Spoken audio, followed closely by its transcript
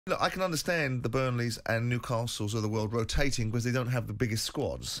Look, I can understand the Burnleys and Newcastles of the world rotating because they don't have the biggest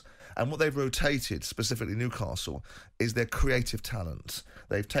squads. And what they've rotated, specifically Newcastle, is their creative talent.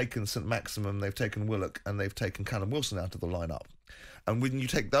 They've taken St Maximum, they've taken Willock, and they've taken Callum Wilson out of the lineup. And when you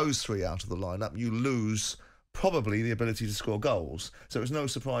take those three out of the lineup, you lose probably the ability to score goals. So it's no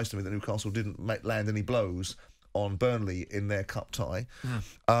surprise to me that Newcastle didn't land any blows on Burnley in their cup tie.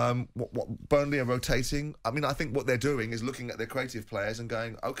 What Burnley are rotating, I mean, I think what they're doing is looking at their creative players and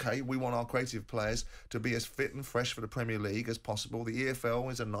going, OK, we want our creative players to be as fit and fresh for the Premier League as possible. The EFL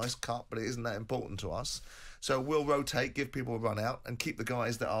is a nice cup, but it isn't that important to us. So we'll rotate, give people a run out and keep the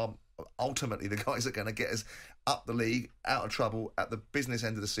guys that are ultimately the guys that are going to get us up the league, out of trouble at the business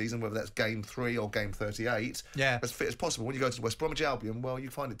end of the season, whether that's game 3 or game 38, as fit as possible. When you go to West Bromwich Albion, well, you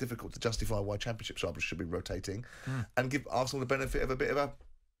find it difficult to justify why Championship subs should be rotating and give Arsenal the benefit of a bit of a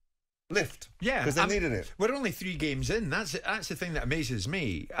lift. Yeah. Because they needed it. We're only 3 games in. That's the thing that amazes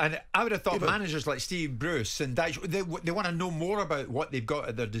me. And I would have thought managers like Steve Bruce and Dyche, they want to know more about what they've got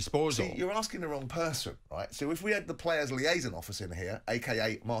at their disposal. See, you're asking the wrong person, right? So if we had the players' liaison officer in here,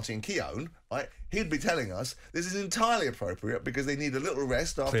 a.k.a. Martin Keown, right, he'd be telling us this is entirely appropriate because they need a little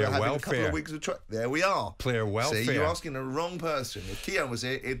rest after having a couple of weeks of There we are. Player welfare. See, you're asking the wrong person. If Keown was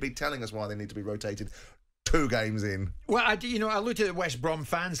here, he'd be telling us why they need to be rotated 2 games in. Well, I looked at the West Brom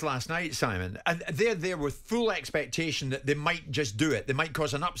fans last night, Simon, and they're there with full expectation that they might just do it. They might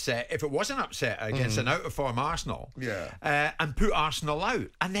cause an upset if it was an upset against an out-of-form Arsenal. Yeah. And put Arsenal out.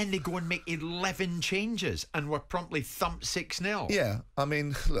 And then they go and make 11 changes and were promptly thumped 6-0. Yeah, I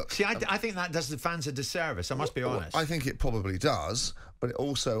mean, look. See, I think that does the fans a disservice, I must be honest. I think it probably does, but it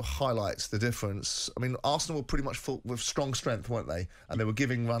also highlights the difference. I mean, Arsenal were pretty much full with strong strength, weren't they? And they were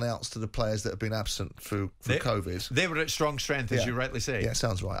giving run-outs to the players that have been absent through COVID. They were at strong strength, as you rightly say. Yeah,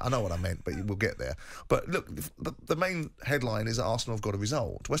 sounds right. I know what I meant, but we'll get there. But look, the main headline is that Arsenal have got a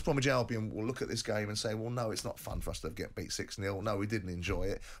result. West Bromwich Albion will look at this game and say, well, no, it's not fun for us to get beat 6-0. No, we didn't enjoy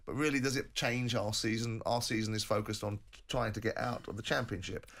it. But really, does it change our season? Our season is focused on trying to get out of the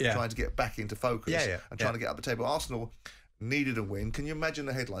Championship, trying to get back into focus, and trying to get up the table. Arsenal needed a win. Can you imagine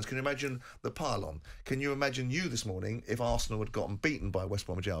the headlines? Can you imagine the pylon? Can you imagine you this morning if Arsenal had gotten beaten by West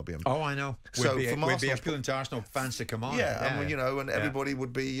Bromwich Albion? Oh, I know. So we'd be appealing to Arsenal fans to come on. And everybody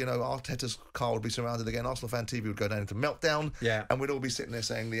would be, Arteta's car would be surrounded again. Arsenal fan TV would go down into meltdown. And we'd all be sitting there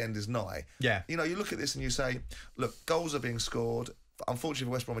saying the end is nigh. You look at this and you say, look, goals are being scored. Unfortunately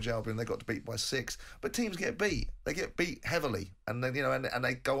for West Bromwich Albion, they got beat by 6. But teams get beat. They get beat heavily, and then and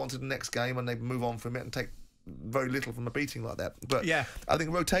they go on to the next game and they move on from it and take very little from a beating like that. But I think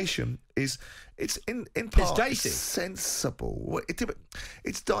rotation it's in part it's dicey. Sensible.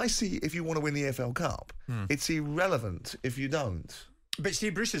 It's dicey if you want to win the EFL Cup. It's irrelevant if you don't. But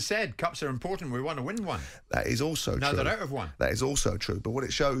Steve Bruce has said cups are important. We want to win one. That is also true. Now they're out of one. That is also true. But what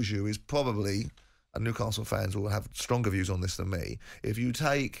it shows you is probably, and Newcastle fans will have stronger views on this than me, if you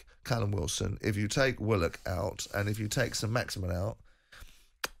take Callum Wilson, if you take Willock out, and if you take St Maximin out,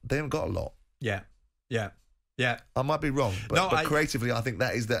 they haven't got a lot. Yeah. I might be wrong, but creatively, I think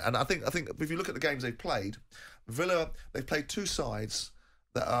that is there. And I think if you look at the games they've played, Villa, they've played 2 sides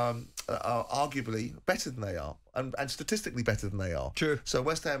that are arguably better than they are, and statistically better than they are. True. So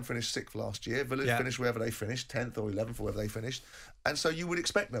West Ham finished 6th last year. Villa finished wherever they finished, 10th or 11th, or wherever they finished. And so you would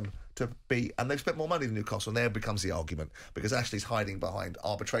expect them to be, and they've spent more money than Newcastle, and there becomes the argument, because Ashley's hiding behind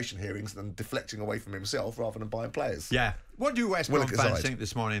arbitration hearings and deflecting away from himself rather than buying players. Yeah. What do West Brom fans think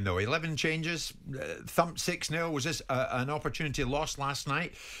this morning, though? 11 changes, thumped 6-0. Was this an opportunity lost last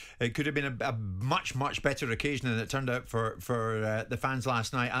night? It could have been a much, much better occasion than it turned out for the fans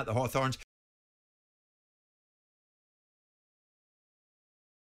last night at the Hawthorns.